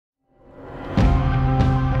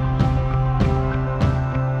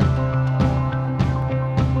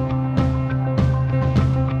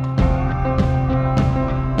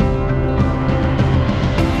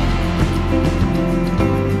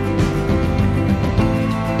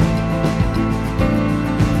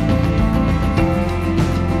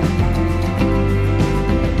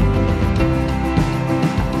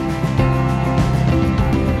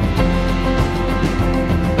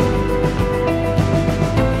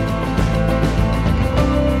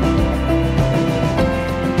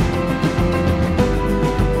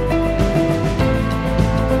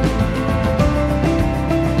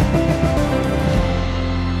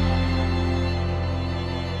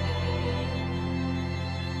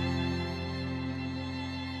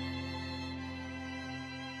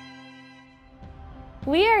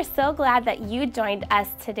We are so glad that you joined us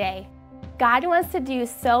today. God wants to do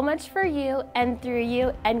so much for you and through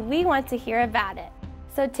you, and we want to hear about it.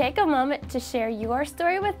 So take a moment to share your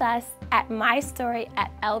story with us at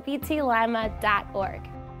mystory@lbtlima.org.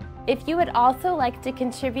 If you would also like to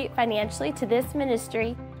contribute financially to this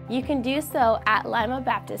ministry, you can do so at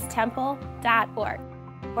limabaptisttemple.org.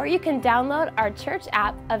 Or you can download our church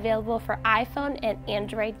app available for iPhone and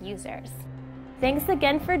Android users. Thanks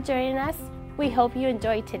again for joining us. We hope you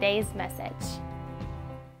enjoyed today's message.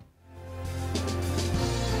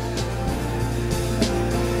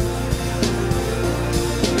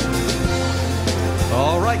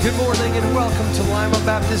 All right, good morning and welcome to Lima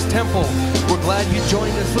Baptist Temple. We're glad you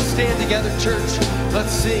joined us. Let's stand together, church.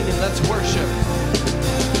 Let's sing and let's worship.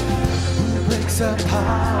 Who breaks the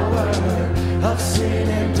power of sin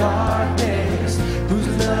and darkness, whose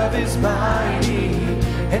love is mighty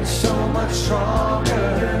and so much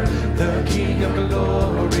stronger, the King of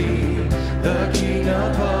glory, the King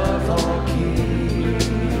above all kings,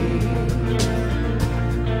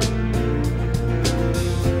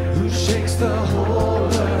 who shakes the whole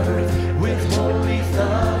earth with holy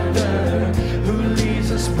thunder, who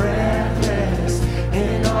leaves us breathless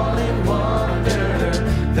and all in wonder,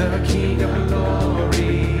 the King of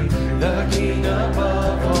glory, the King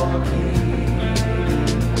above all kings.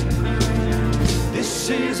 This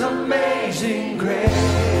is amazing grace.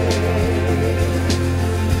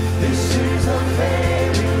 This is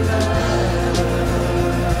unfailing love,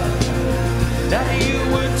 that you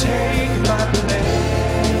would take my place,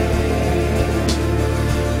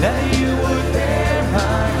 that you would bear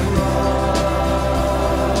my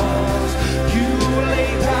cross. You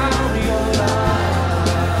lay down your life,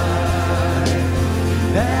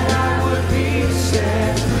 that I would be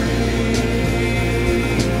set free.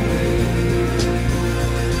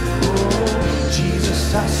 Oh, Jesus,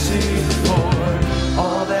 I sing for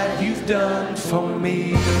all that you've done for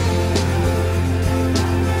me.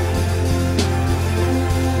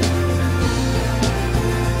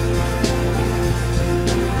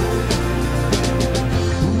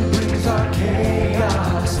 Who brings our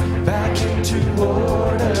chaos back into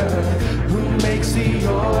order, who makes the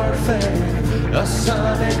orphan a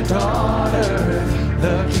son and daughter,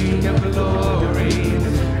 the King of glory,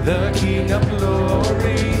 the King of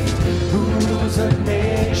glory, who rules the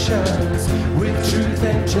nations with truth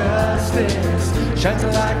and justice, shines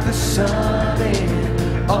like the sun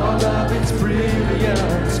in all of its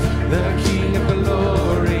brilliance, the King of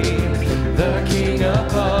glory, the King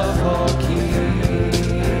above all kings.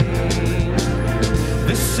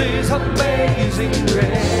 This is amazing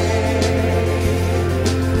grace.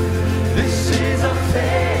 This is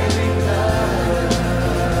unfailing love,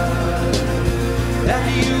 that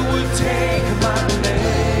you would take my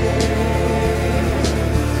place,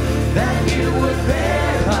 that you would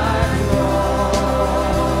bear my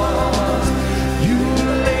cross. You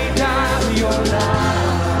lay down your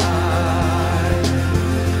life,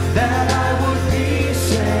 that I would be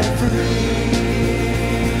set free.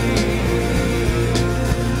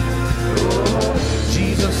 Oh,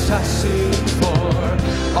 Jesus, I sing for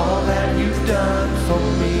all that you've done for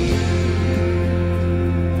me.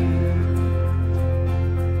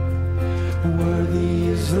 Worthy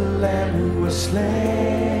is the Lamb who was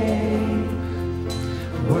slain.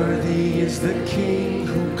 Worthy is the King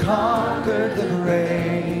who conquered the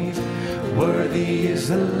grave. Worthy is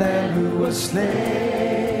the Lamb who was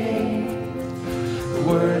slain.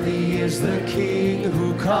 Worthy is the King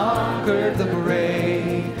who conquered the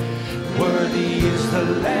grave. Worthy is the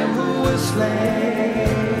Lamb who was slain.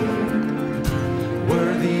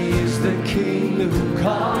 Worthy is the King who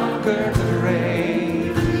conquered the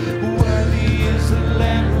grave. Worthy is the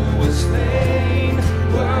Lamb who was slain.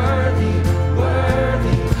 Worthy,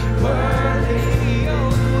 worthy, worthy.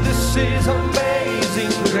 Oh, this is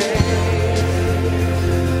amazing grace.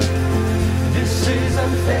 This is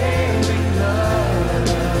unfailing love,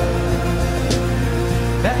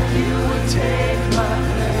 that you would take my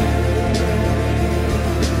place,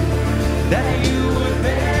 that you would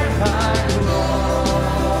bear my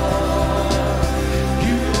cross.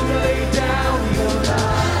 You lay down your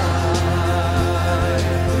life,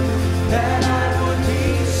 that I would be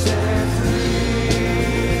set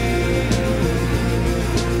free.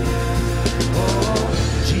 Oh,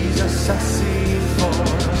 Jesus, I sing for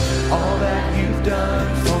all that you've done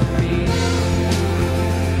for me.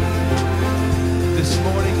 This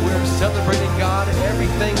morning we're celebrating God and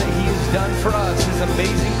everything that He has done for us, His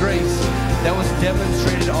amazing grace that was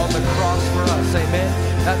demonstrated on the cross for us. Amen.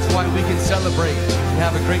 That's why we can celebrate and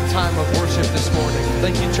have a great time of worship this morning.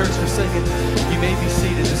 Thank you, church, for singing. You may be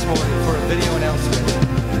seated this morning for a video announcement.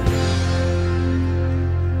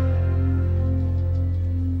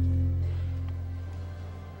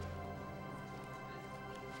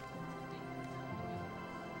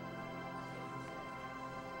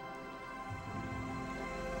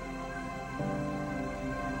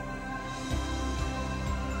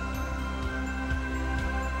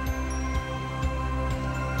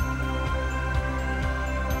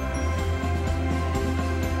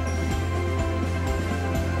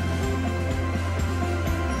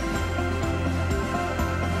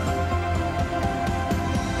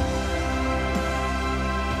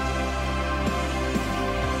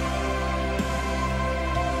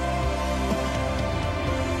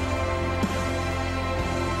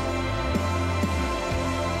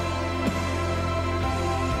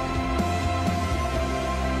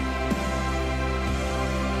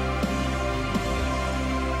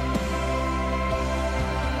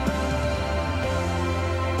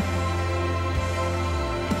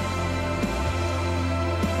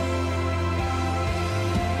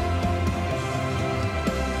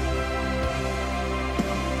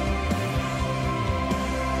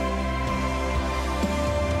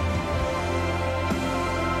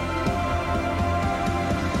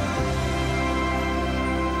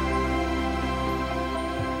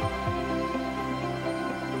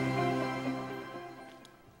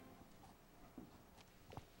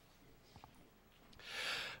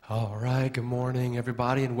 All right, good morning,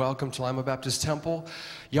 everybody, and welcome to Lima Baptist Temple.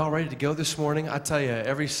 Y'all ready to go this morning? I tell you,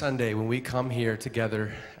 every Sunday when we come here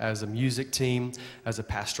together as a music team, as a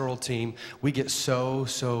pastoral team, we get so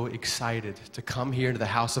excited to come here to the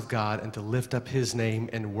house of God and to lift up His name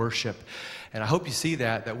and worship. And I hope you see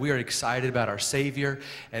that we are excited about our Savior.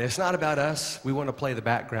 And it's not about us. We want to play the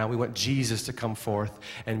background. We want Jesus to come forth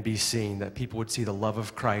and be seen, that people would see the love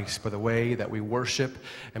of Christ by the way that we worship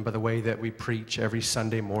and by the way that we preach every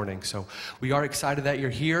Sunday morning. So we are excited that you're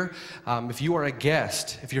here. If you are a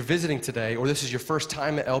guest, if you're visiting today, or this is your first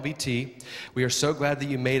time at LBT, we are so glad that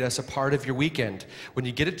you made us a part of your weekend. When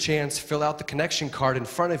you get a chance, fill out the connection card in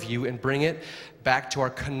front of you and bring it back to our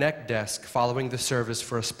Connect desk following the service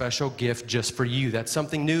for a special gift just for you. That's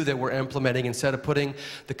something new that we're implementing. Instead of putting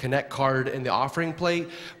the Connect card in the offering plate,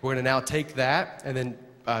 we're going to now take that and then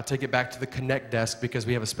take it back to the Connect desk because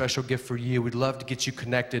we have a special gift for you. We'd love to get you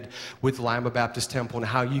connected with Lima Baptist Temple and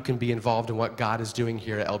how you can be involved in what God is doing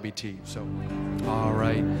here at LBT. So, all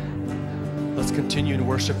right, let's continue to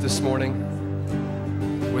worship this morning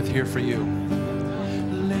with Here For You.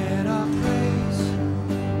 Let our praise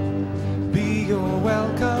be your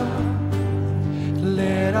welcome.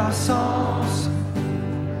 Let our songs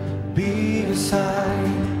be a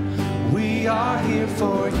sign we are here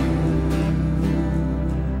for you.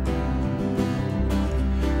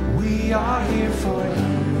 We are here for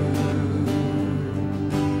you.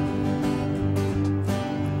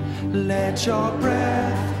 Let your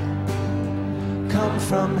breath come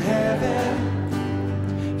from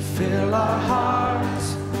heaven. Fill our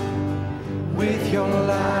hearts with your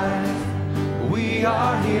life. We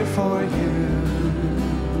are here for you.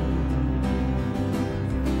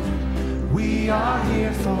 We are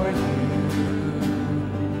here for you.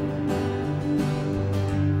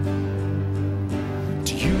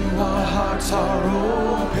 To you our hearts are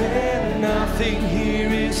open. Nothing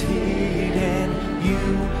here is hidden. You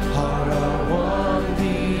are our one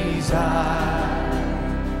desire.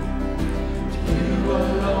 To you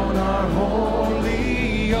alone are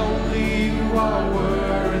holy. Only you are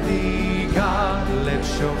worthy, God. Let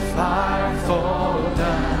your fire fall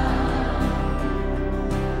down.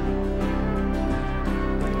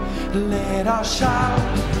 Let our shout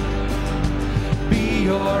be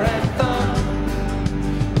your anthem,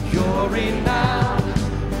 your renown.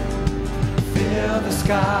 Fill the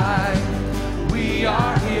sky. We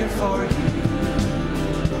are here for you,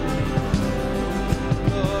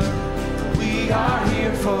 Lord. We are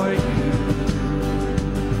here for you.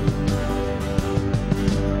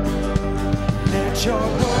 Let your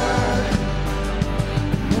word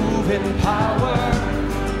move in power.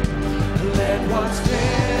 Let what's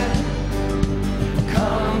dead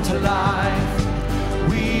come to life.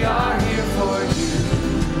 We are here for you.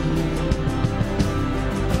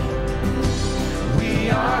 We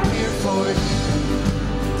are here for you.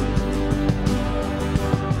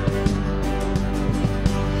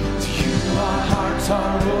 To you our hearts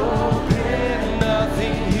are open.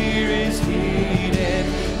 Nothing here is hidden.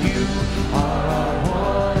 You are our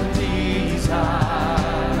one desire.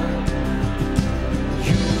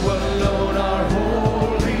 You alone are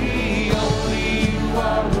holy. Only you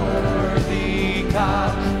are worthy,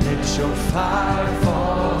 God. Let your fire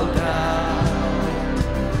fall down.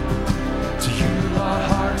 To you our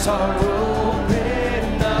hearts are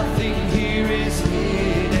open. Nothing here is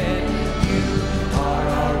hidden. You are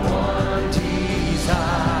our one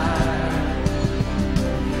desire.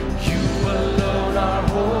 You alone are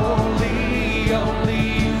holy. Only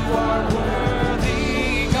you are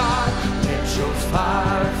worthy, God. Let your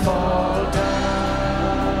fire fall down.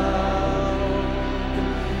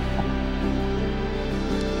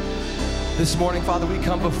 This morning, Father, we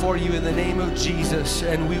come before you in the name of Jesus,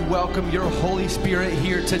 and we welcome your Holy Spirit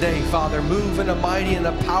here today, Father. Move in a mighty and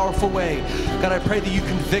a powerful way. God, I pray that you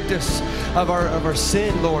convict us of our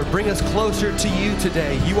sin, Lord. Bring us closer to you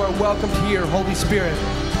today. You are welcomed here, Holy Spirit.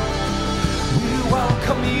 We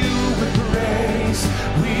welcome you with praise.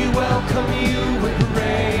 We welcome you with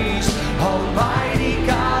praise. Almighty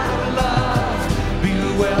God of love, be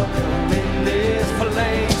welcomed in this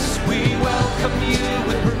place. We welcome you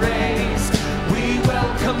with praise. We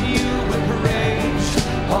welcome you with praise.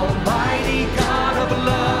 Almighty God of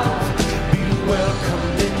love, be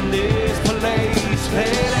welcomed in this place.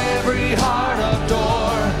 Let every heart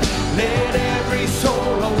adore. Let every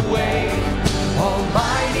soul awake.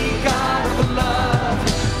 Almighty God of love,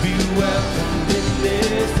 be welcomed in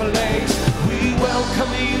this place. We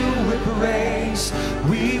welcome you with praise.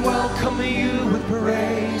 We welcome you with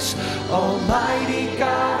praise. Almighty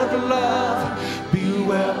God of love, be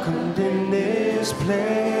welcomed in this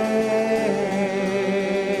place.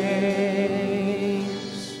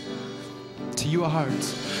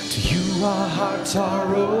 hearts. To you our hearts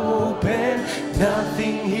are open,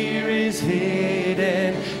 nothing here is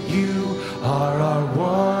hidden. You are our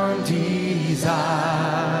one desire.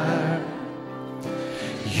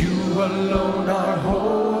 You alone are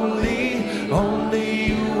holy, only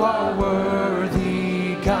you are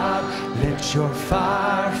worthy, God. Let your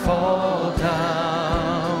fire fall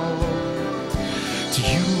down. To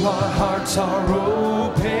you our hearts are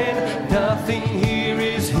open, nothing here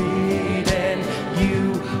is hidden.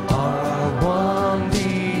 You are our one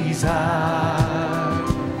desire.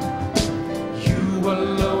 You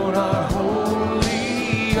alone are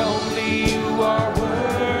holy, only you are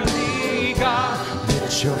worthy, God.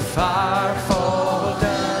 Let your fire fall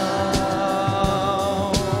down.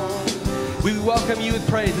 We welcome you with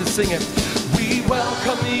praise and sing it. We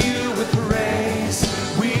welcome you with praise.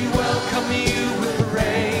 We welcome you with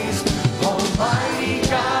praise. Almighty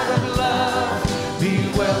God of love, be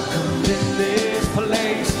welcomed in this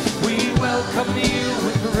place. We welcome you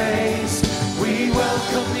with praise. We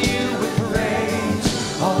welcome you with praise.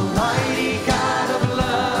 Almighty God of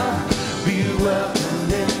love, be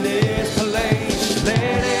welcomed in this place.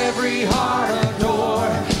 Let every heart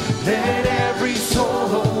adore, let every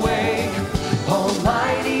soul awake.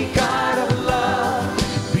 Almighty God of love,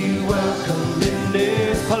 be welcomed in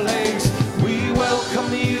this place. We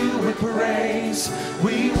welcome you with praise.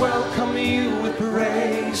 We welcome you with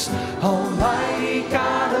praise. Almighty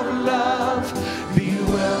God of love, be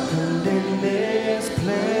welcomed in this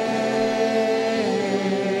place.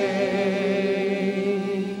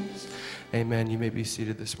 Amen. You may be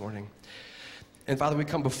seated this morning. And Father, we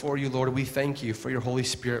come before you, Lord. We thank you for your Holy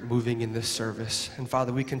Spirit moving in this service. And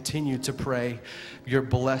Father, we continue to pray your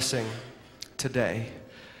blessing today.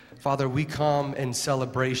 Father, we come in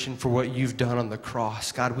celebration for what you've done on the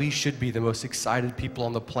cross. God, we should be the most excited people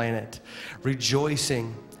on the planet,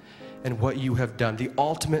 rejoicing in what you have done, the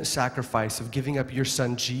ultimate sacrifice of giving up your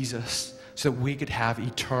son Jesus so that we could have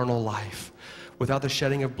eternal life. Without the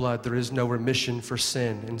shedding of blood, there is no remission for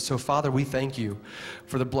sin. And so, Father, we thank you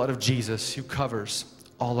for the blood of Jesus who covers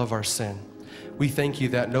all of our sin. We thank you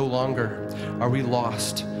that no longer are we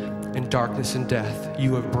lost in darkness and death.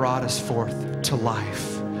 You have brought us forth to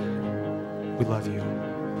life. We love you.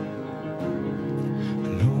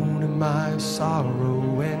 Alone in my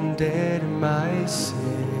sorrow and dead in my sin,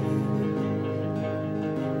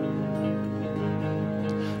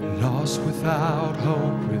 lost without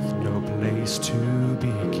hope, with no place to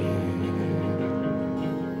begin.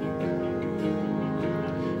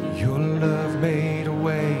 Your love made a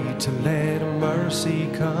way to let mercy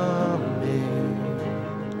come in.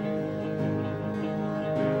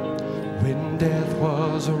 When death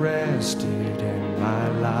was arrested and my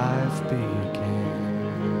life began,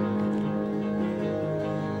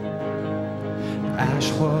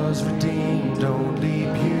 ash was redeemed, only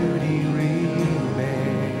beauty remains.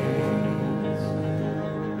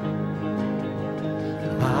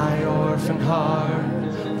 My orphan heart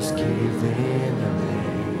was given away.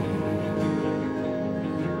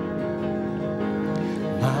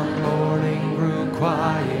 My mourning grew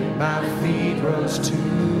quiet, my feet rose to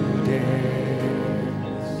dance.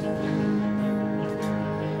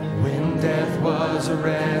 When death was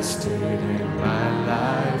arrested and my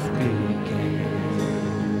life began.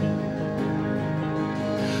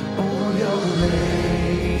 Oh, your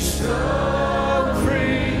grace so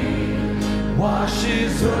free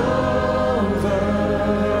washes over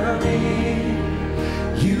me.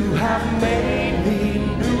 You have made me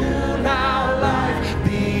new, now life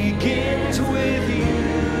begins with you.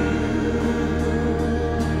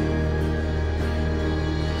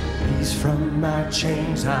 Released from my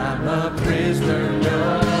chains, I'm a prisoner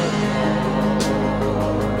no more.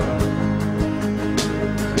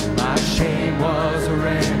 My shame was a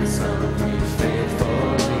ransom we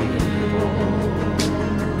faithfully bore.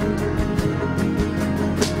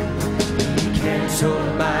 He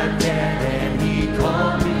canceled my debt and he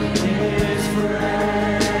called me his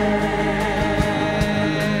friend.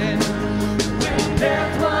 When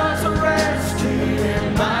death was arrested and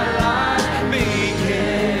my life began,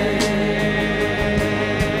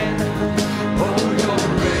 oh, your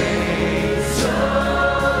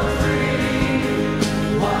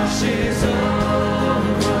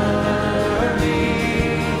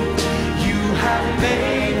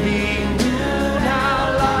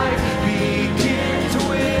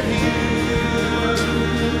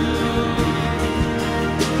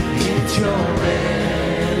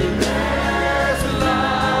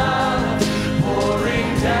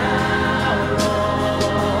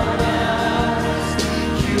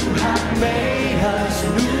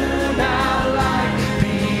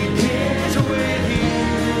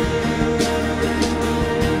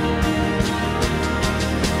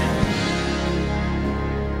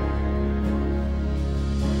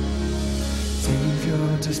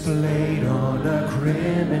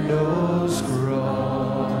criminal's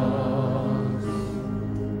cross.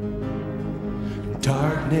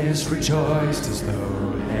 Darkness rejoiced as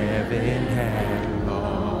though heaven had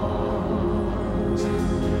lost.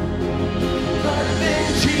 But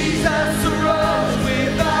then Jesus arose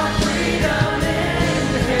with our freedom in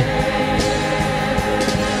hand.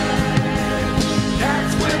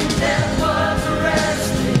 That's when death was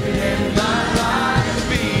arrested and my life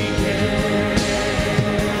began.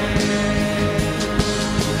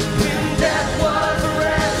 When death was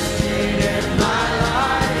arrested and my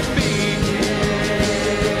life began.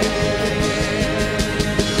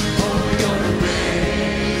 Oh, your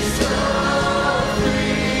grace so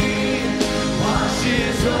free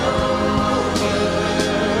washes over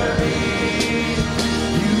me.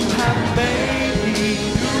 You have made me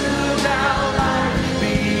new. Now life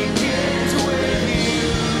begins with you.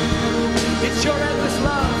 It's your endless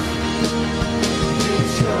love.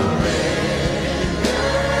 It's your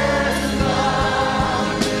endless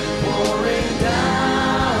love pouring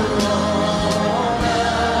down on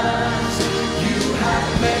us. You have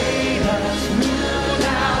made us new.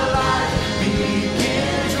 Now life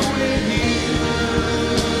begins with you.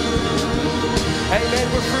 Amen.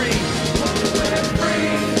 We're free. We're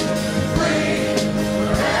free, free,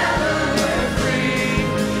 forever we're free.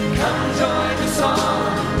 Come join the song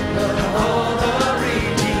of all the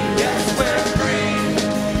redeemed. Yes, we're free,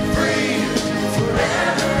 free,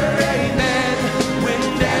 forever, amen. When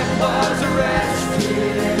death was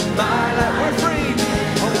arrested in my life, we're free.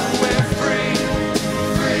 Oh, we're free,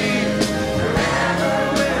 free, forever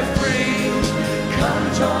we're free. Come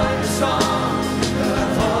join the song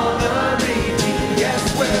of all the redeemed. Yes,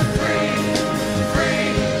 we're free, free,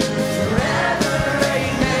 forever,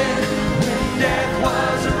 amen. When death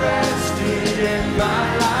was arrested and my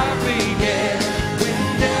life began. When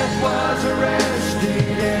death was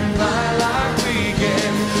arrested and my life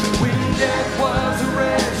began. When death was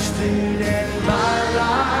arrested and my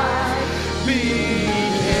life began.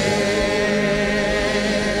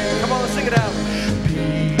 Come on, let's sing it out.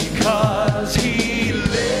 Because he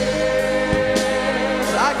lives,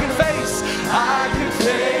 I can face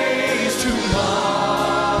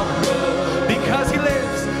tomorrow. Because he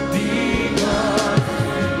lives,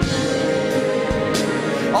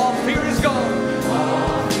 all fear is gone.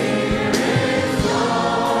 All fear is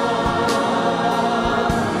gone.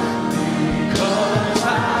 Because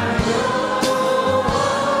I know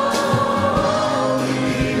he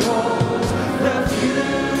holds the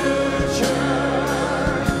future.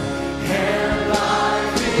 And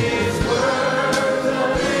life is worth the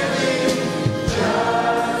living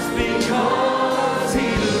just because he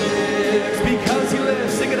lives. Because he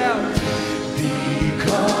lives. Sing it out.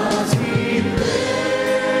 Because he lives,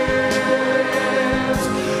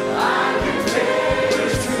 I can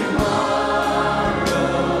face tomorrow.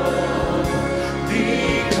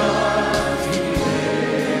 Because he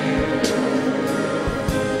lives,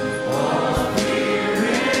 all fear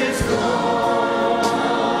is gone.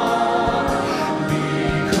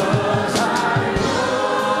 Because I know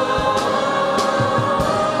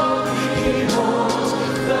he holds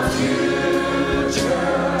the future.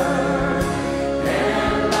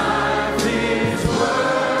 And life is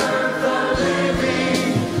worth the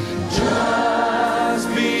living just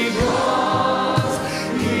because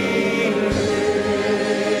he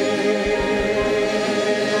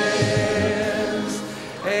lives.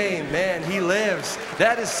 Amen. He lives.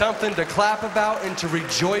 That is something to clap about and to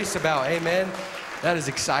rejoice about. Amen. That is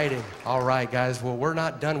exciting. All right, guys. Well, we're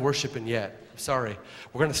not done worshiping yet. Sorry.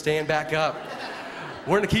 We're going to stand back up.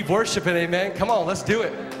 We're going to keep worshiping. Amen. Come on, let's do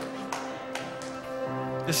it.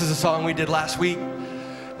 This is a song we did last week.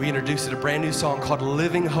 We introduced it, a brand new song called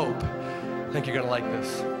Living Hope. I think you're going to like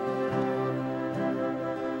this.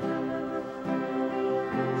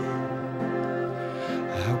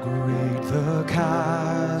 How great the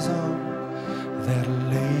chasm that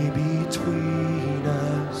lay between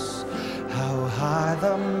us. How high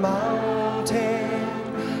the mountain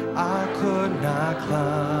I could not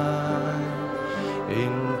climb.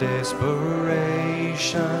 In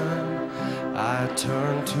desperation, I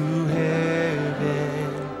turned to heaven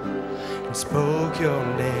and spoke your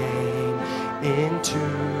name into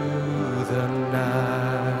the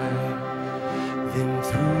night. Then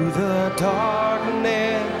through the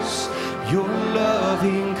darkness, your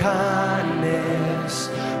loving kindness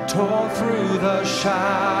tore through the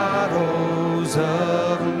shadows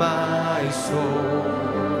of my soul.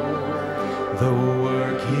 The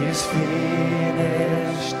work is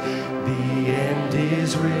finished, the end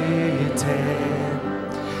is written.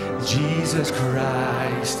 Jesus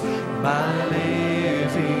Christ, my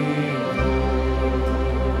living hope.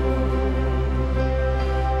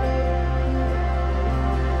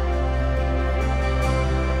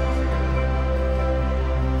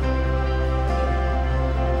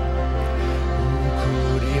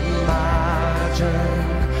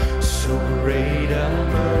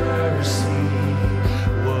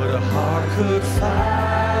 could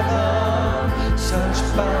fathom such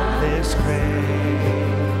boundless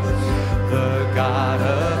grace. The God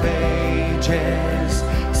of ages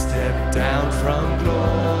stepped down from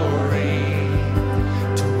glory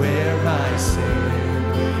to wear my sin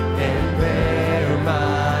and bear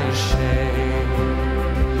my shame.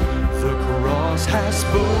 The cross has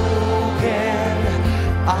spoken,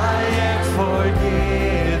 I am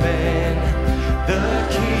forgiven. The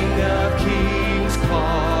King of Kings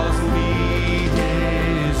calls me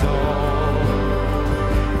his own.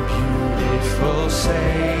 Beautiful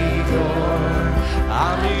Savior,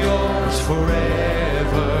 I'm yours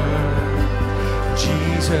forever.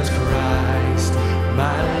 Jesus Christ,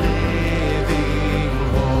 my living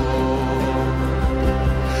hope.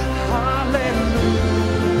 Hallelujah,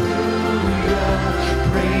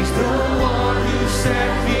 praise the one who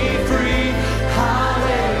set me free.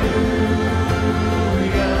 Hallelujah,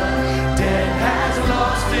 death has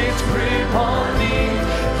lost its grip on me.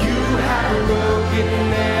 You have broken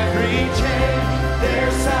every chain.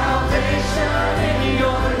 There's salvation in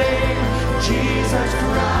your name, Jesus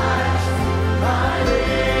Christ, my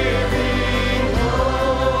living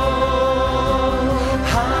hope.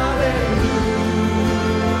 Hallelujah,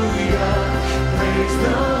 praise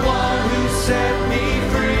the one who set me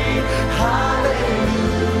free. Hallelujah,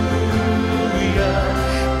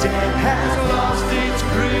 death has lost its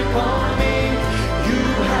grip on me. You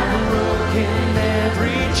have broken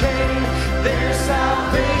every chain. There's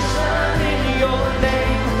salvation in your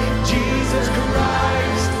name, Jesus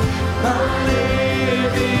Christ, my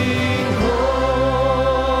living hope.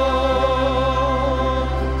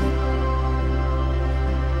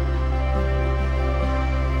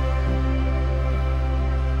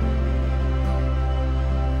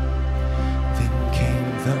 Then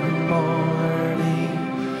came the morning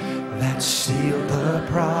that sealed the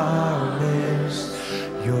promise.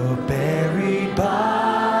 Your buried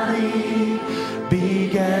body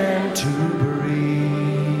began to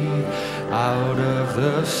breathe. Out of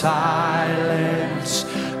the silence,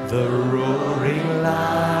 the roaring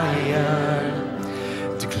lion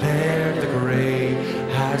declared the grave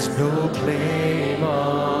has no claim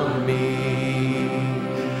on me.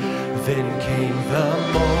 Then came the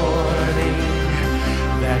morning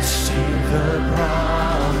that sealed the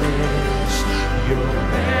promise. Your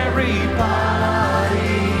buried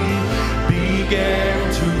body began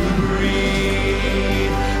to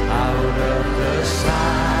breathe. Out of the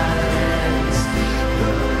silence,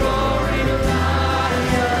 the roaring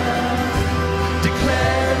lion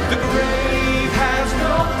declared the grave has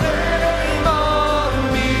no claim on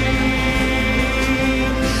me.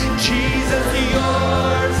 Jesus,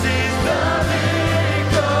 yours is the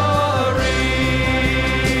victory.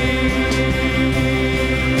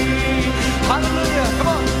 Hallelujah, come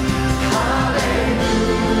on. Hallelujah,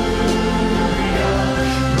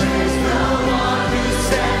 praise the one who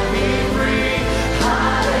set me free.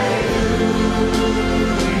 Hallelujah,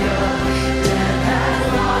 death has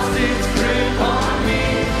lost its grip on me.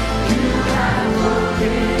 You have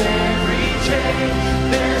broken every chain.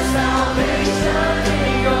 There's salvation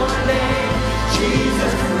in your name,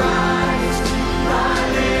 Jesus Christ, my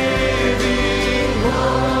living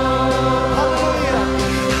hope. Hallelujah,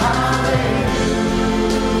 hallelujah,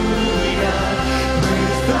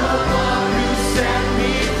 praise the one who set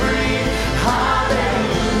me free. Hallelujah,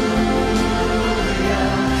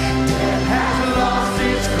 death has lost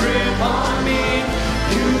its grip on me.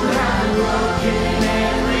 You have broken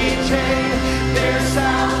every chain. There's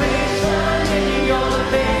salvation in your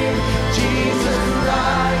name, Jesus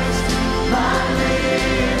Christ, my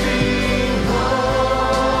living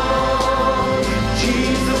hope.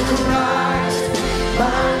 Jesus Christ,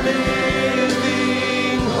 my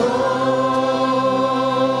living hope.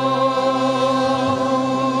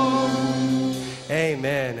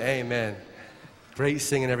 Amen, amen. Great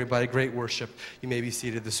singing, everybody. Great worship. You may be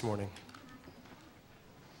seated this morning.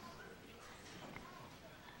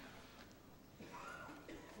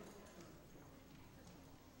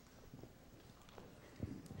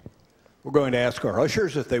 We're going to ask our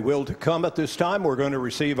ushers, if they will, to come at this time. We're going to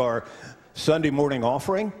receive our Sunday morning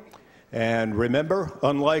offering. And remember,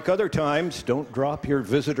 unlike other times, don't drop your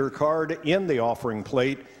visitor card in the offering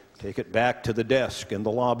plate. Take it back to the desk in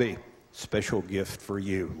the lobby. Special gift for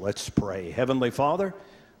you. Let's pray. Heavenly Father,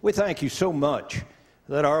 we thank you so much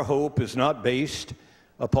that our hope is not based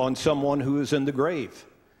upon someone who is in the grave.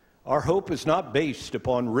 Our hope is not based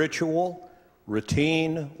upon ritual,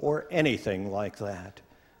 routine, or anything like that.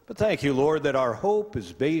 But thank you, Lord, that our hope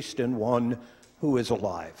is based in one who is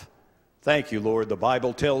alive. Thank you, Lord. The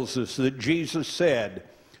Bible tells us that Jesus said,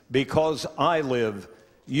 "Because I live,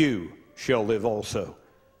 you shall live also."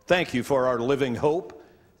 Thank you for our living hope.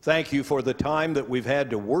 Thank you for the time that we've had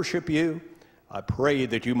to worship you. I pray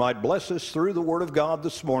that you might bless us through the Word of God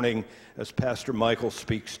this morning as Pastor Michael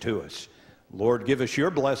speaks to us. Lord, give us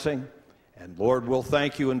your blessing, and Lord, we'll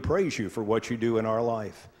thank you and praise you for what you do in our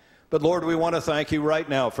life. But Lord, we want to thank you right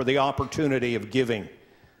now for the opportunity of giving.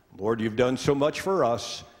 Lord, you've done so much for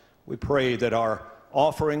us. We pray that our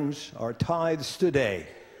offerings, our tithes today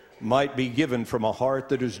might be given from a heart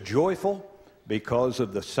that is joyful because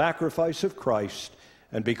of the sacrifice of Christ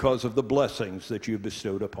and because of the blessings that you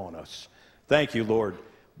bestowed upon us. Thank you, Lord.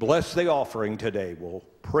 Bless the offering today. We'll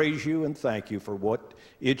praise you and thank you for what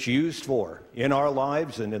it's used for in our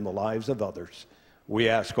lives and in the lives of others. We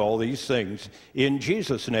ask all these things in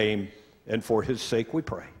Jesus' name, and for his sake we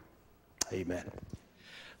pray. Amen.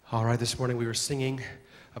 All right, this morning we were singing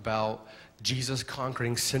about Jesus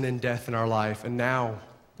conquering sin and death in our life, and now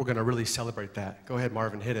we're going to really celebrate that. Go ahead,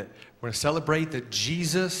 Marvin, hit it. We're going to celebrate that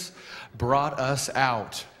Jesus brought us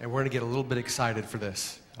out, and we're going to get a little bit excited for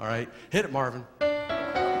this. All right, hit it, Marvin.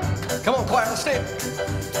 Come on, choir, let's stand.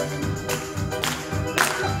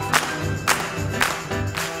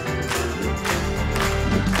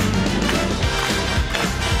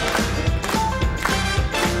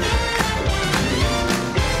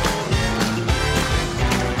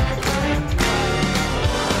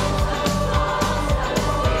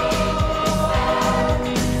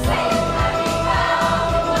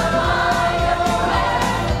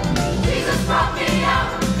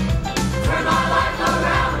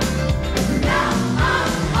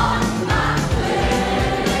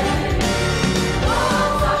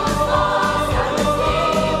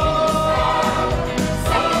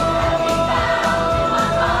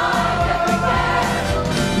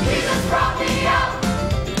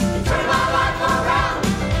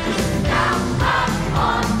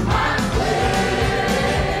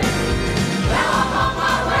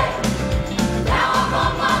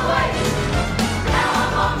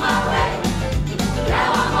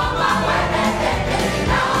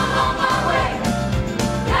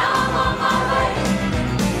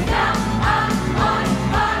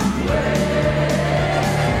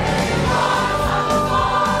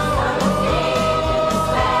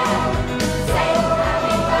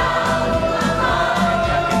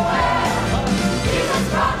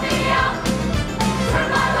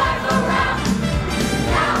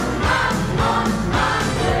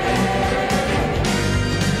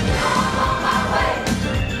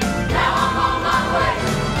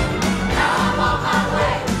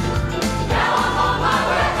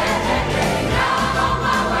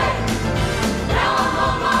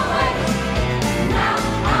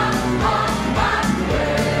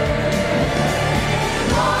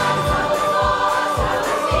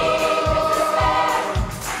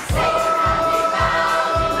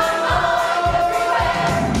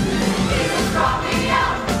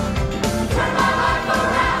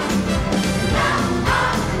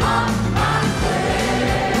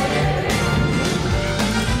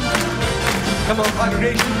 Come on,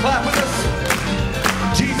 congregation, clap with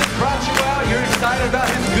us. Jesus brought you out. You're excited about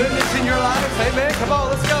his goodness in your life. Amen. Come on,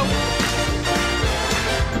 let's go.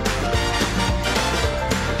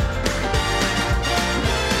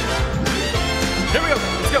 Here we go.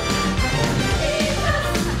 Let's go.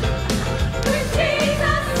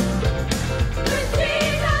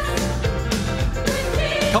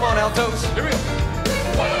 Come on, altos. Here we go.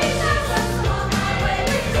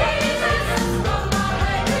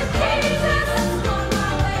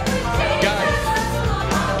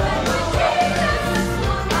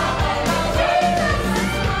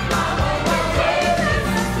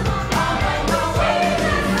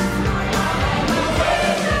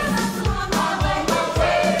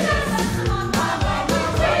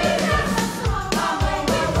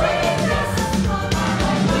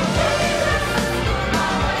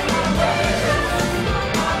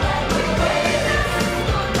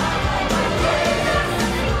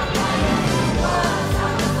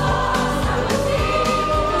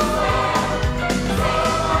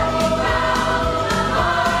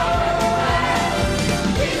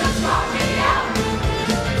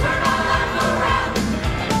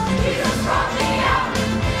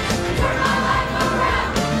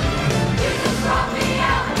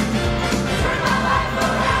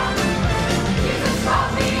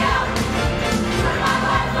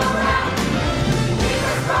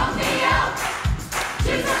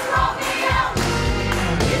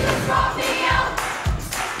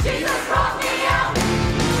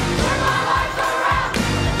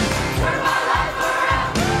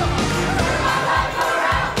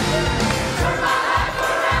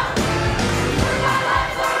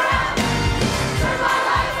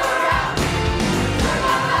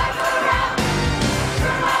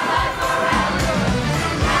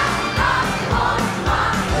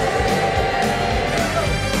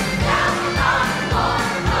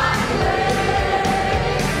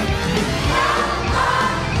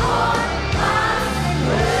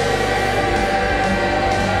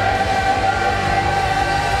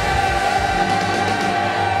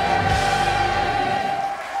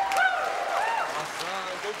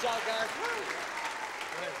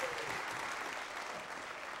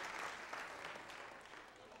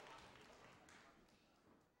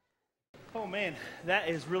 man, that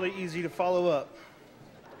is really easy to follow up.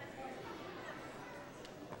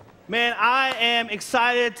 Man, I am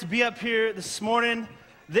excited to be up here this morning.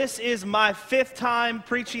 This is my 5th time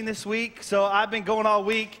preaching this week, so I've been going all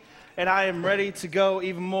week, and I am ready to go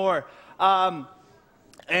even more. And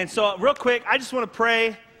so real quick, I just want to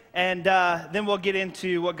pray, and then we'll get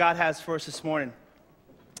into what God has for us this morning.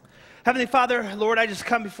 Heavenly Father, Lord, I just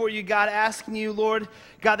come before you, God, asking you, Lord,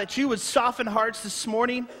 God, that you would soften hearts this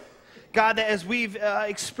morning. God, that as we've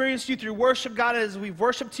experienced you through worship, God, as we've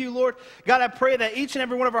worshiped you, Lord, God, I pray that each and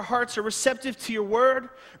every one of our hearts are receptive to your word,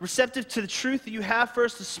 receptive to the truth that you have for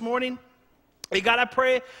us this morning. And God, I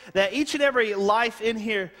pray that each and every life in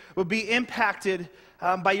here will be impacted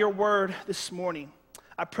by your word this morning.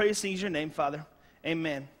 I pray this in your name, Father.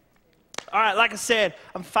 Amen. All right, like I said,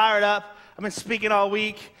 I'm fired up. I've been speaking all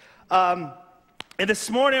week. And this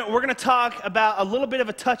morning, we're going to talk about a little bit of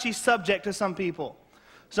a touchy subject to some people.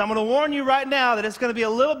 So I'm going to warn you right now that it's going to be a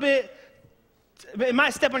little bit, it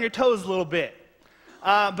might step on your toes a little bit.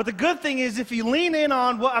 But the good thing is if you lean in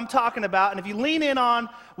on what I'm talking about, and if you lean in on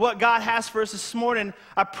what God has for us this morning,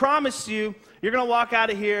 I promise you, you're going to walk out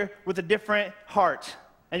of here with a different heart,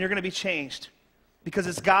 and you're going to be changed. Because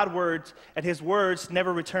it's God's words, and his words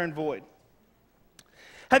never return void.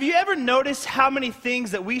 Have you ever noticed how many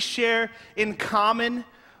things that we share in common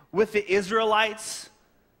with the Israelites?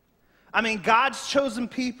 I mean, God's chosen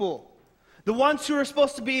people, the ones who are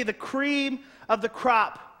supposed to be the cream of the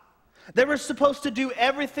crop. They were supposed to do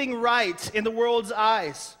everything right in the world's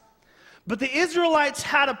eyes. But the Israelites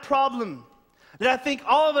had a problem that I think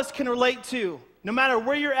all of us can relate to. No matter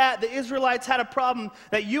where you're at, the Israelites had a problem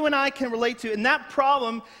that you and I can relate to, and that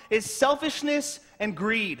problem is selfishness and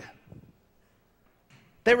greed.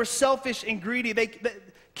 They were selfish and greedy,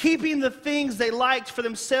 keeping the things they liked for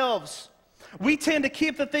themselves. We tend to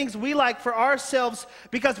keep the things we like for ourselves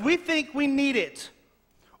because we think we need it,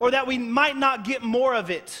 or that we might not get more of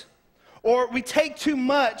it, or we take too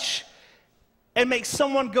much and make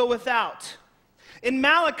someone go without. In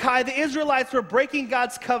Malachi, the Israelites were breaking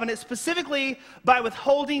God's covenant, specifically by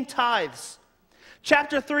withholding tithes.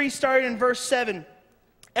 Chapter 3, starting in verse 7.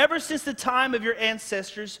 Ever since the time of your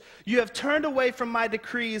ancestors, you have turned away from my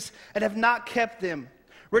decrees and have not kept them.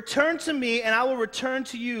 Return to me, and I will return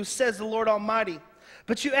to you, says the Lord Almighty.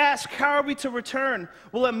 But you ask, how are we to return?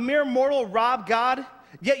 Will a mere mortal rob God?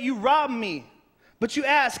 Yet you rob me. But you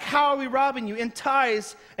ask, how are we robbing you? In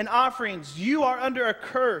tithes and offerings. You are under a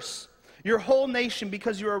curse, your whole nation,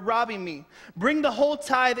 because you are robbing me. Bring the whole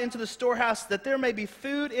tithe into the storehouse, that there may be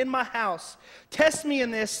food in my house. Test me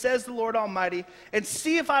in this, says the Lord Almighty, and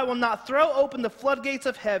see if I will not throw open the floodgates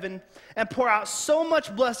of heaven and pour out so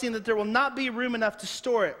much blessing that there will not be room enough to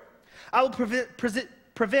store it. I will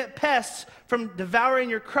prevent pests from devouring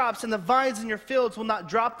your crops, and the vines in your fields will not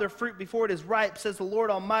drop their fruit before it is ripe, says the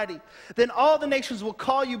Lord Almighty. Then all the nations will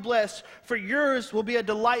call you blessed, for yours will be a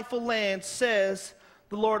delightful land, says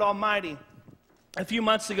the Lord Almighty. A few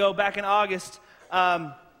months ago, back in August,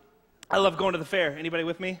 I love going to the fair. Anybody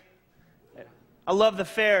with me? I love the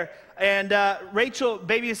fair. And Rachel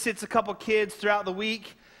babysits a couple kids throughout the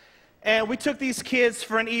week. And we took these kids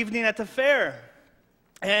for an evening at the fair.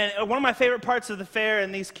 And one of my favorite parts of the fair,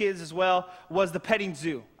 and these kids as well, was the petting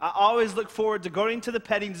zoo. I always look forward to going to the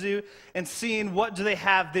petting zoo and seeing what do they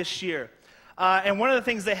have this year. And one of the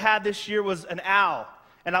things they had this year was an owl.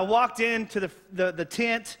 And I walked into the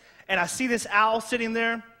tent, and I see this owl sitting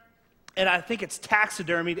there, and I think it's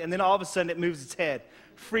taxidermied, and then all of a sudden it moves its head.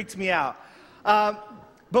 Freaked me out.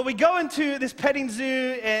 But we go into this petting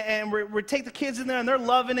zoo, and we take the kids in there, and they're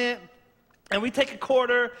loving it. And we take a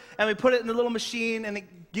quarter, and we put it in the little machine, and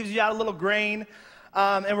it gives you out a little grain.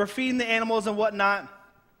 And we're feeding the animals and whatnot.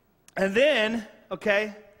 And then,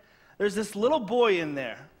 okay, there's this little boy in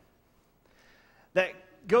there that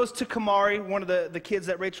goes to Kamari, one of the kids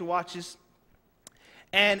that Rachel watches,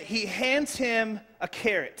 and he hands him a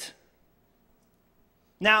carrot.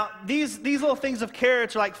 Now, these little things of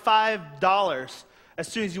carrots are like $5. As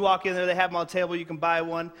soon as you walk in there, they have them on the table, you can buy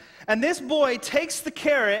one. And this boy takes the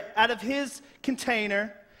carrot out of his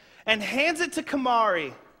container and hands it to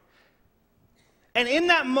Kamari. And in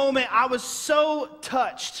that moment, I was so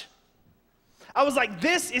touched. I was like,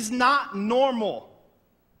 this is not normal.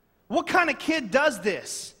 What kind of kid does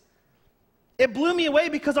this? It blew me away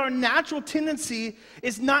because our natural tendency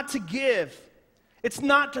is not to give. It's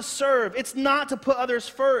not to serve. It's not to put others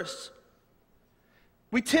first.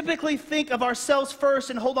 We typically think of ourselves first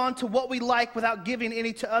and hold on to what we like without giving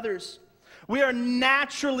any to others. We are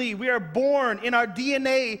born in our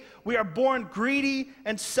DNA, we are born greedy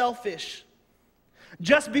and selfish.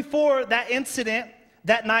 Just before that incident,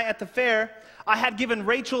 that night at the fair, I had given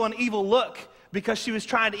Rachel an evil look because she was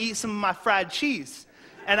trying to eat some of my fried cheese.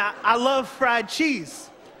 And I love fried cheese.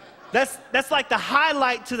 That's like the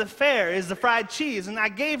highlight to the fair is the fried cheese. And I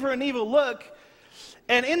gave her an evil look.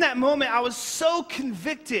 And in that moment, I was so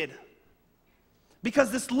convicted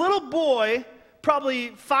because this little boy, probably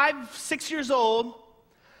 5, 6 years old,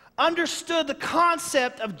 understood the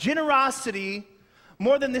concept of generosity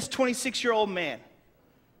more than this 26-year-old man.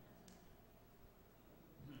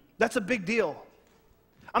 That's a big deal.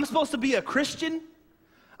 I'm supposed to be a Christian.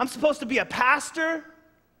 I'm supposed to be a pastor.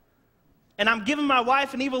 And I'm giving my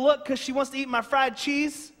wife an evil look because she wants to eat my fried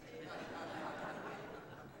cheese.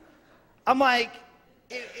 I'm like,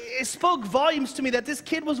 it spoke volumes to me that this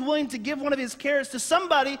kid was willing to give one of his carrots to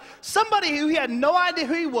somebody who he had no idea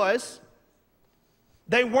who he was.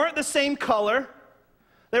 They weren't the same color.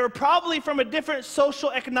 They were probably from a different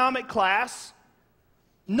social economic class.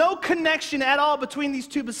 No connection at all between these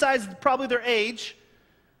two besides probably their age.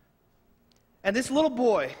 And this little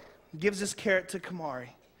boy gives this carrot to Kamari.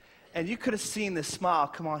 And you could have seen the smile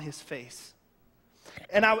come on his face.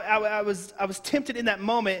 And I was tempted in that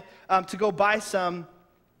moment to go buy some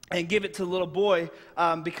and give it to the little boy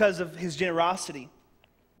because of his generosity.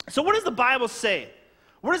 So what does the Bible say?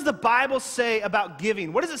 What does the Bible say about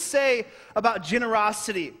giving? What does it say about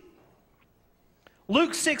generosity?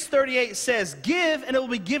 Luke 6:38 says, "Give and it will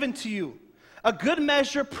be given to you. A good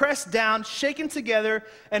measure pressed down, shaken together,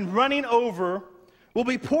 and running over will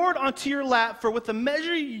be poured onto your lap, for with the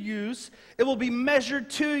measure you use, it will be measured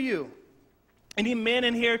to you." Any men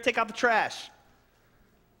in here take out the trash?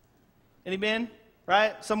 Any men?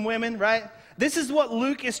 Right? Some women, right? This is what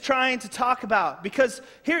Luke is trying to talk about. Because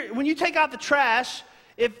here, when you take out the trash,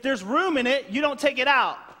 if there's room in it, you don't take it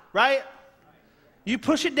out, right? You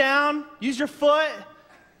push it down, use your foot,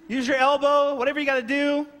 use your elbow, whatever you got to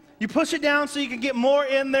do. You push it down so you can get more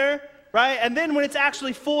in there, right? And then when it's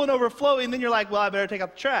actually full and overflowing, then you're like, well, I better take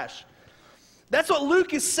out the trash. That's what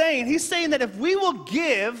Luke is saying. He's saying that if we will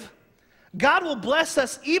give, God will bless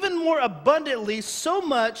us even more abundantly, so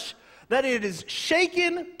much that it is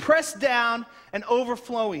shaken, pressed down, and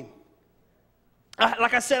overflowing.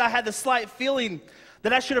 Like I said, I had the slight feeling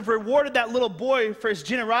that I should have rewarded that little boy for his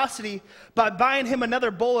generosity by buying him another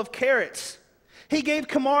bowl of carrots. He gave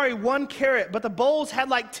Kamari 1 carrot, but the bowls had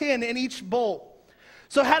like 10 in each bowl.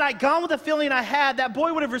 So had I gone with the feeling I had, that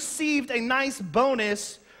boy would have received a nice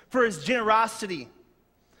bonus for his generosity.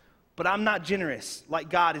 But I'm not generous like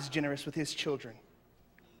God is generous with his children.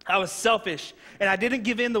 I was selfish, and I didn't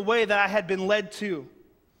give in the way that I had been led to.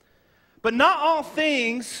 But not all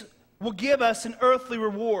things will give us an earthly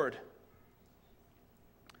reward.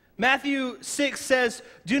 Matthew 6 says,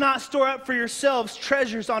 "Do not store up for yourselves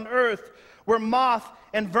treasures on earth where moth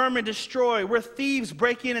and vermin destroy, where thieves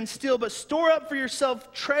break in and steal, but store up for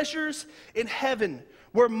yourself treasures in heaven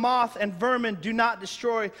where moth and vermin do not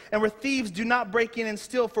destroy, and where thieves do not break in and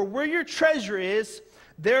steal. For where your treasure is,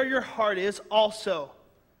 there your heart is also."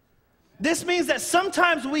 This means that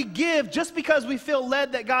sometimes we give just because we feel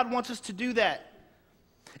led that God wants us to do that.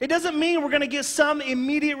 It doesn't mean we're going to get some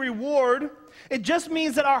immediate reward. It just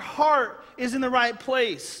means that our heart is in the right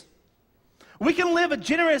place. We can live a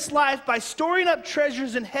generous life by storing up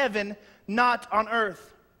treasures in heaven, not on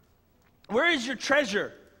earth. Where is your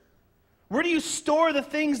treasure? Where do you store the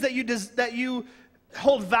things that you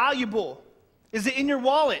hold valuable? Is it in your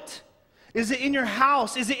wallet? Is it in your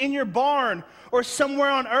house? Is it in your barn or somewhere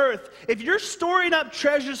on earth? If you're storing up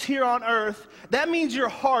treasures here on earth, that means your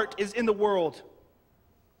heart is in the world.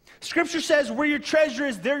 Scripture says, where your treasure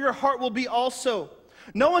is, there your heart will be also.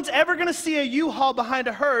 No one's ever going to see a U-Haul behind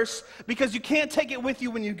a hearse because you can't take it with you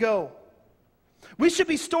when you go. We should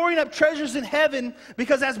be storing up treasures in heaven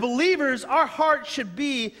because as believers, our heart should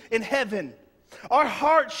be in heaven. Our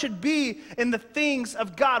heart should be in the things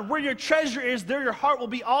of God. Where your treasure is, there your heart will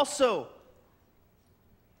be also.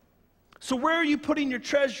 So where are you putting your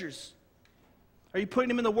treasures? Are you putting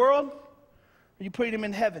them in the world? Or are you putting them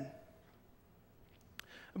in heaven?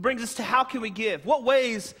 It brings us to how can we give? What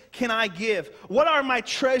ways can I give? What are my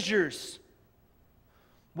treasures?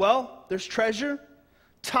 Well, there's treasure,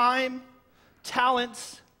 time,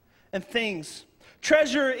 talents, and things.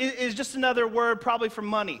 Treasure is just another word probably for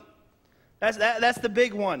money. That's the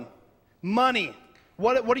big one. Money.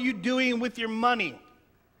 What are you doing with your money?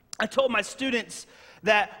 I told my students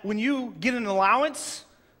that when you get an allowance,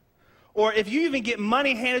 or if you even get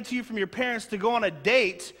money handed to you from your parents to go on a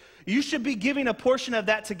date, you should be giving a portion of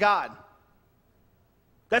that to God.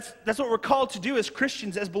 That's what we're called to do as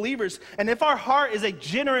Christians, as believers. And if our heart is a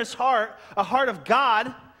generous heart, a heart of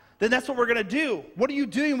God, then that's what we're going to do. What are you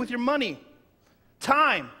doing with your money?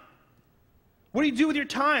 Time. What do you do with your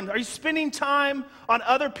time? Are you spending time on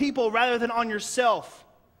other people rather than on yourself?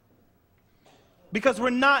 Because we're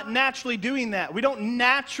not naturally doing that. We don't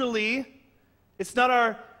naturally, it's not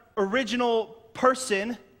our original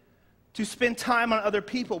person to spend time on other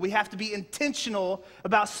people. We have to be intentional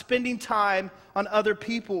about spending time on other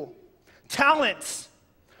people. Talents.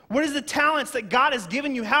 What is the talents that God has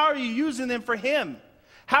given you? How are you using them for Him?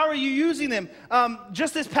 How are you using them?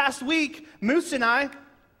 Just this past week, Moose and I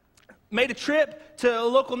made a trip to a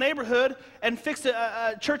local neighborhood and fixed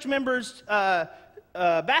a church member's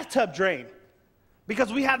bathtub drain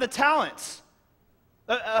because we have the talents.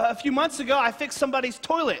 A few months ago, I fixed somebody's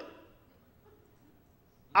toilet.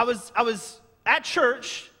 I was at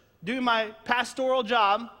church doing my pastoral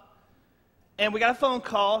job, and we got a phone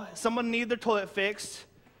call. Someone needed their toilet fixed,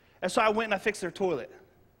 and so I went and I fixed their toilet.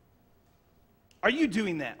 Are you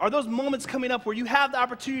doing that? Are those moments coming up where you have the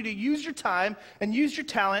opportunity to use your time and use your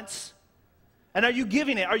talents? And are you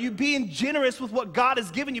giving it? Are you being generous with what God has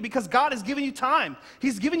given you? Because God has given you time.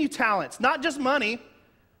 He's given you talents, not just money.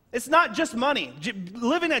 It's not just money.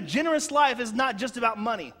 Living a generous life is not just about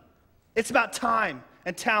money. It's about time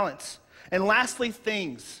and talents. And lastly,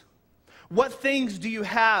 things. What things do you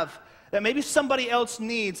have that maybe somebody else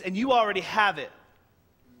needs and you already have it?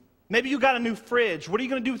 Maybe you got a new fridge. What are you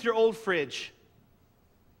going to do with your old fridge?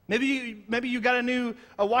 Maybe you got a new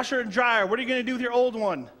washer and dryer. What are you going to do with your old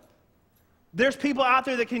one? There's people out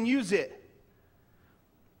there that can use it.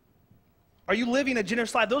 Are you living a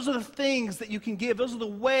generous life? Those are the things that you can give. Those are the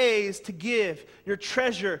ways to give your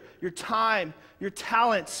treasure, your time, your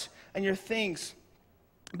talents, and your things.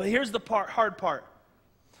 But here's the hard part.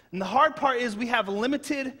 And the hard part is we have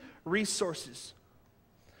limited resources.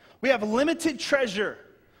 We have limited treasure.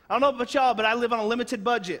 I don't know about y'all, but I live on a limited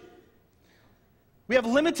budget. We have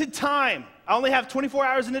limited time. I only have 24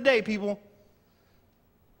 hours in a day, people.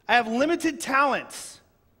 I have limited talents.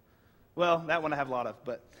 Well, that one I have a lot of,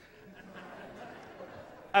 but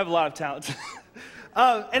I have a lot of talents.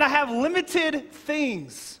 And I have limited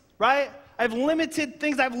things, right? I have limited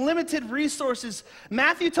things. I have limited resources.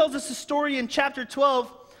 Matthew tells us a story in chapter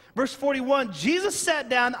 12, verse 41. Jesus sat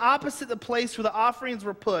down opposite the place where the offerings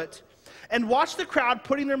were put and watched the crowd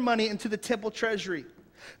putting their money into the temple treasury.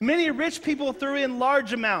 Many rich people threw in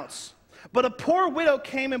large amounts. But a poor widow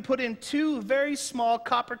came and put in 2 very small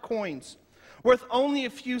copper coins, worth only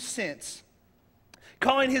a few cents.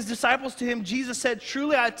 Calling his disciples to him, Jesus said,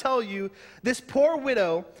 "Truly I tell you, this poor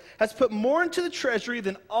widow has put more into the treasury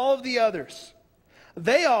than all of the others.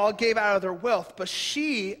 They all gave out of their wealth, but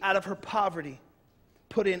she, out of her poverty,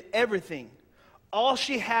 put in everything, all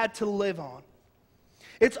she had to live on."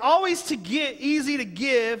 It's always easy to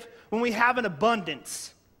give when we have an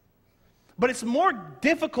abundance. But it's more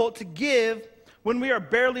difficult to give when we are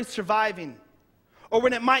barely surviving or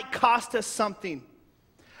when it might cost us something.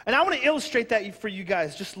 And I want to illustrate that for you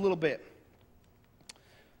guys just a little bit.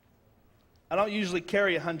 I don't usually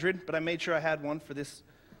carry 100, but I made sure I had one for this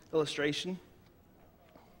illustration.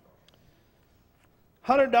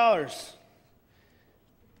 $100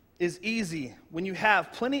 is easy when you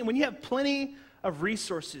have plenty of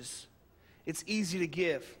resources. It's easy to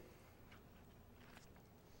give.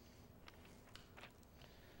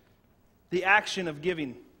 The action of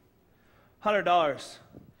giving, $100,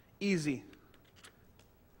 easy.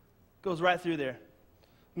 Goes right through there.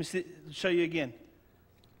 Let me show you again.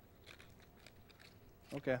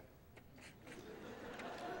 Okay.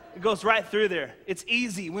 It goes right through there. It's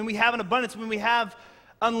easy. When we have an abundance, when we have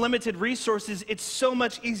unlimited resources, it's so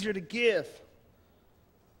much easier to give.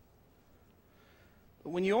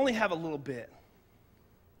 But when you only have a little bit,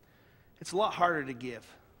 it's a lot harder to give.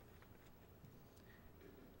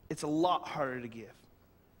 It's a lot harder to give.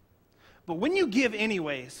 But when you give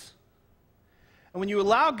anyways, and when you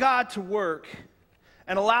allow God to work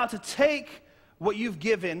and allow to take what you've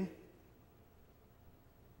given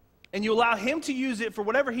and you allow Him to use it for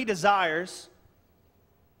whatever He desires,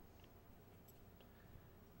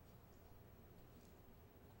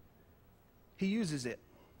 He uses it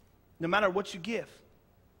no matter what you give.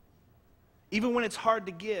 Even when it's hard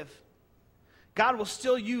to give, God will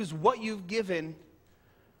still use what you've given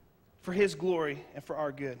for His glory and for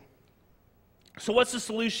our good. So what's the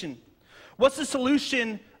solution? What's the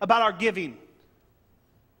solution about our giving?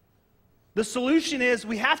 The solution is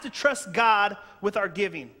we have to trust God with our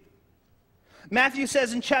giving. Matthew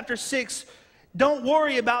says in chapter 6, "Don't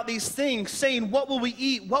worry about these things, saying, what will we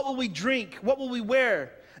eat? What will we drink? What will we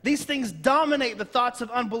wear? These things dominate the thoughts of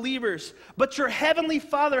unbelievers, but your heavenly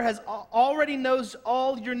Father already knows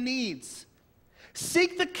all your needs.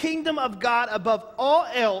 Seek the kingdom of God above all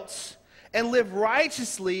else and live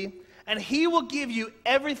righteously, and he will give you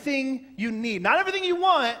everything you need. Not everything you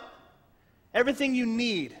want, everything you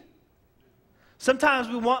need. Sometimes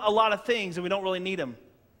we want a lot of things and we don't really need them.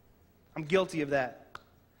 I'm guilty of that.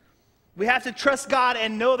 We have to trust God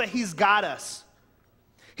and know that he's got us.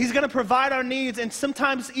 He's going to provide our needs, and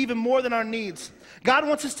sometimes even more than our needs. God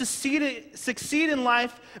wants us to succeed in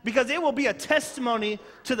life because it will be a testimony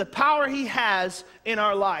to the power he has in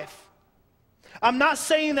our life. I'm not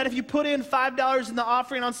saying that if you put in $5 in the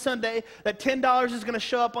offering on Sunday, that $10 is going to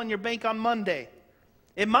show up on your bank on Monday.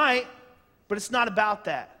 It might, but it's not about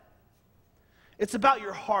that. It's about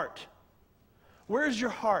your heart. Where is your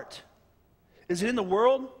heart? Is it in the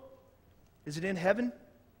world? Is it in heaven?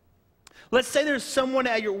 Let's say there's someone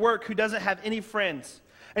at your work who doesn't have any friends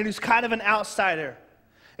and who's kind of an outsider.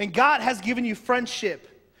 And God has given you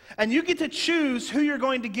friendship. And you get to choose who you're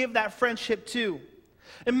going to give that friendship to.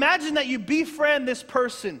 Imagine that you befriend this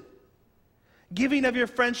person, giving of your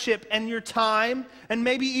friendship and your time and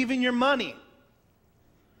maybe even your money.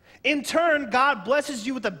 In turn, God blesses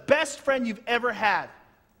you with the best friend you've ever had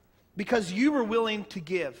because you were willing to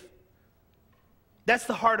give. That's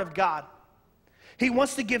the heart of God. He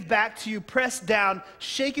wants to give back to you, pressed down,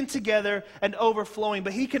 shaken together, and overflowing.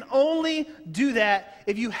 But he can only do that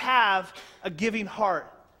if you have a giving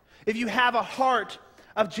heart, if you have a heart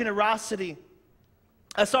of generosity.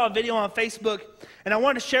 I saw a video on Facebook, and I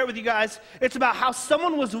wanted to share it with you guys. It's about how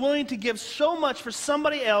someone was willing to give so much for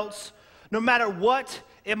somebody else, no matter what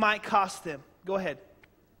it might cost them. Go ahead.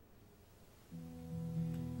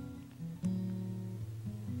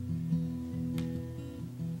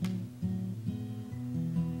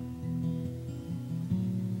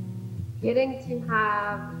 Getting to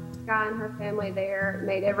have Sky and her family there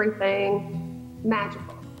made everything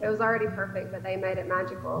magical. It was already perfect, but they made it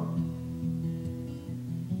magical.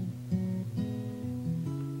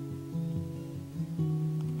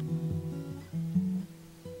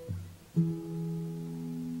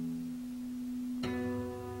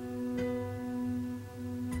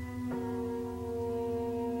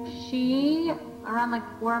 She, around like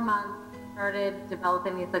 4 months, started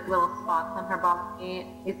developing these like little spots on her body,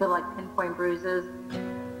 these little like pinpoint bruises.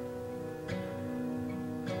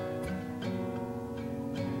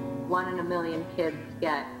 One in a million kids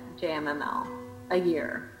get JMML a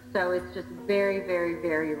year. So it's just very, very,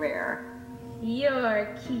 very rare.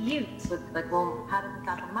 You're cute. So it's like, well, how does this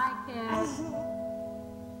happen to my kids?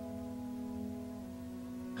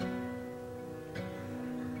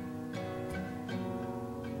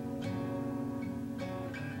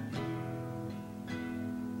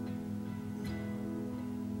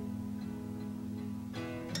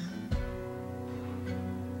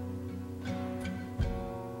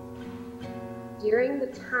 During the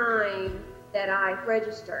time that I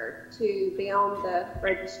registered to be on the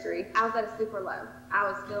registry, I was at a super low.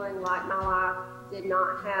 I was feeling like my life did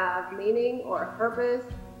not have meaning or a purpose.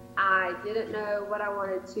 I didn't know what I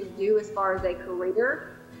wanted to do as far as a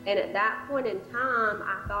career. And at that point in time,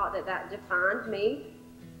 I thought that that defined me.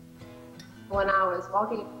 When I was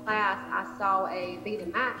walking to class, I saw a Be the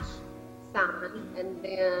Match sign. And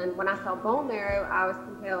then when I saw bone marrow, I was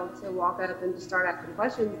compelled to walk up and just start asking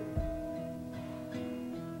questions.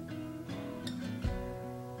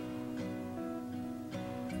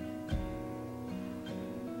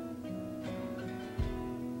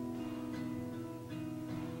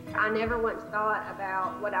 I never once thought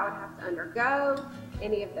about what I would have to undergo,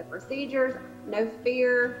 any of the procedures, no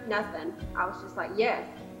fear, nothing. I was just like, yes.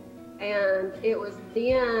 And it was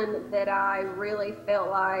then that I really felt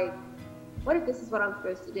like, what if this is what I'm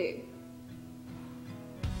supposed to do?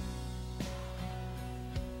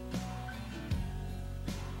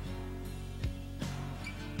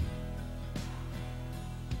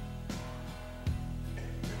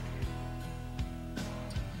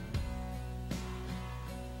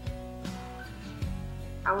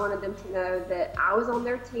 I wanted them to know that I was on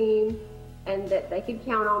their team and that they could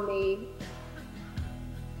count on me.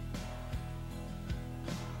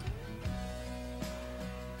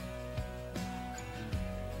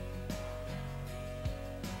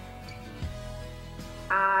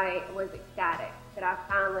 I was ecstatic that I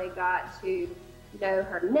finally got to know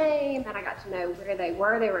her name, and I got to know where they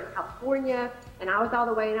were. They were in California, and I was all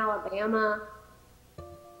the way in Alabama.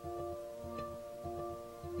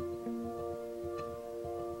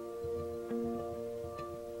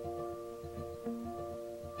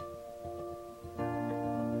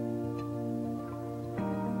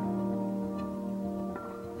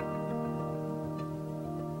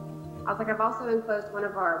 I was like, I've also enclosed one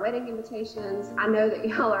of our wedding invitations. I know that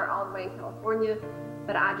y'all are all the way in California,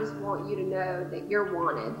 but I just want you to know that you're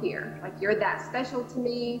wanted here. Like, you're that special to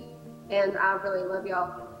me, and I really love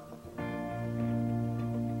y'all.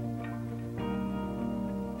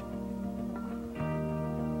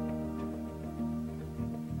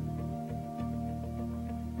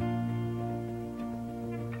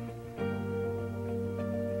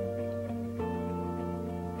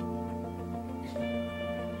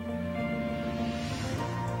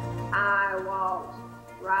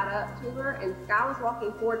 right up to her, and Sky was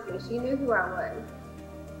walking towards me. She knew who I was.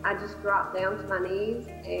 I just dropped down to my knees,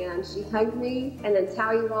 and she hugged me, and then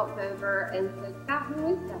Talia walked over and said, Sky, who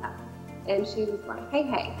is that? And she was like, hey,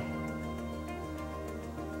 hey.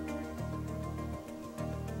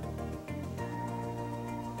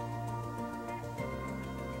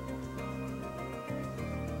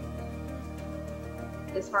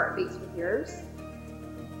 His heart beats with yours.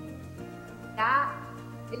 That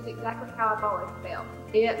is exactly how I've always felt.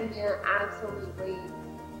 It meant absolutely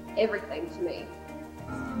everything to me.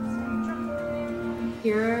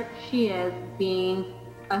 Here she is being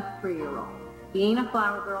a 3-year-old, being a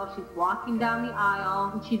flower girl. She's walking down the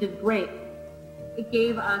aisle, and she did great. It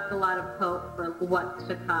gave us a lot of hope for what's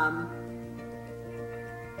to come.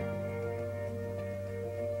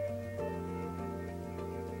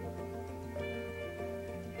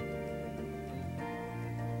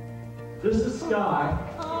 This is Sky.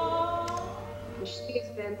 She has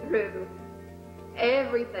been through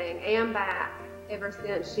everything and back ever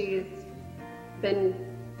since she's been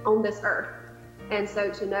on this earth. And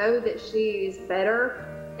so to know that she's better,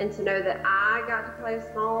 and to know that I got to play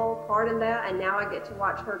a small part in that, and now I get to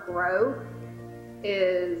watch her grow,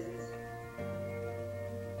 it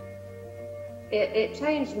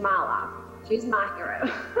changed my life. She's my hero.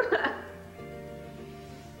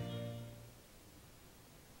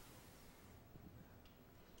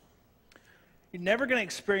 You're never going to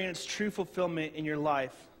experience true fulfillment in your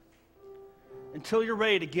life until you're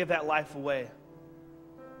ready to give that life away.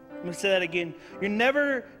 I'm going to say that again. You're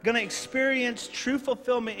never going to experience true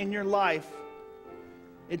fulfillment in your life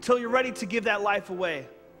until you're ready to give that life away.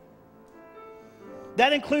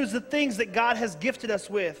 That includes the things that God has gifted us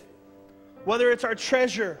with, whether it's our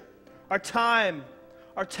treasure, our time,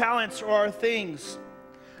 our talents, or our things.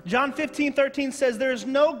 John 15:13 says, there is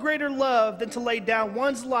no greater love than to lay down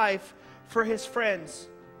one's life for his friends.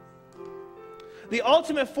 The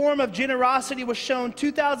ultimate form of generosity was shown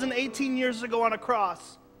 2,018 years ago on a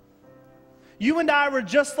cross. You and I were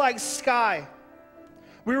just like Sky.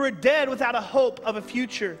 We were dead without a hope of a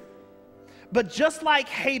future. But just like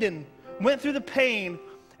Hayden went through the pain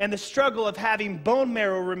and the struggle of having bone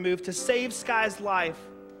marrow removed to save Sky's life,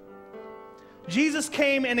 Jesus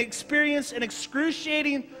came and experienced an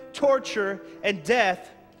excruciating torture and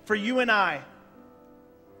death for you and I,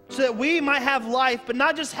 so that we might have life, but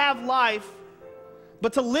not just have life,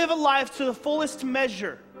 but to live a life to the fullest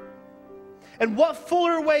measure. And what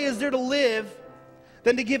fuller way is there to live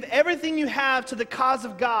than to give everything you have to the cause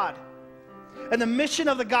of God and the mission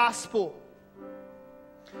of the gospel?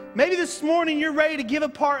 Maybe this morning you're ready to give a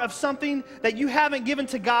part of something that you haven't given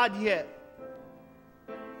to God yet,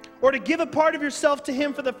 or to give a part of yourself to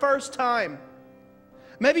Him for the first time.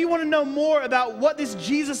 Maybe you want to know more about what this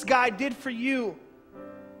Jesus guy did for you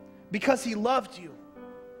because He loved you.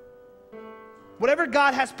 Whatever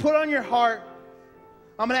God has put on your heart,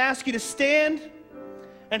 I'm going to ask you to stand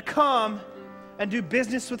and come and do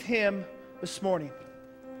business with Him this morning.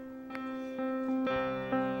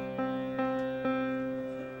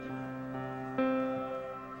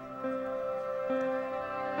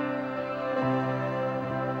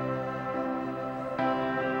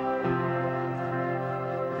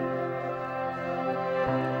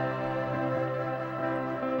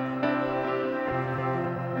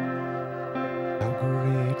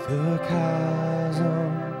 The chasm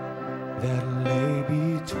that lay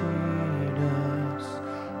between us,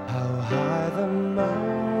 how high the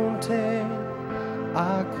mountain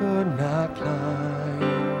I could not climb.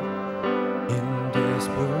 In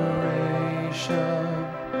desperation,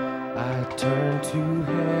 I turned to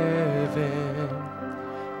heaven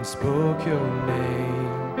and spoke your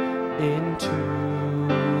name into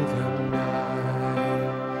the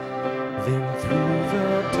night. Then through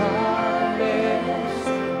the darkness,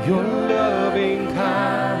 your loving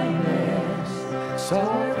kindness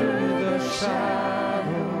saw through the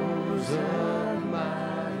shadows of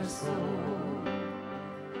my soul.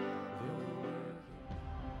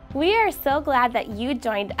 We are so glad that you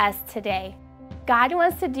joined us today. God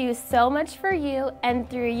wants to do so much for you and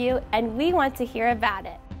through you, and we want to hear about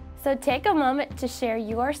it. So take a moment to share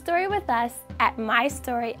your story with us at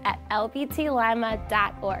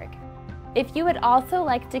mystory@lbtlima.org. If you would also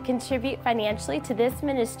like to contribute financially to this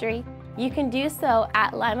ministry, you can do so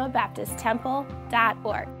at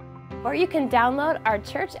limabaptisttemple.org, or you can download our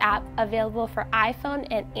church app available for iPhone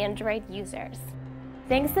and Android users.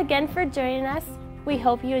 Thanks again for joining us. We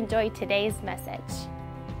hope you enjoyed today's message.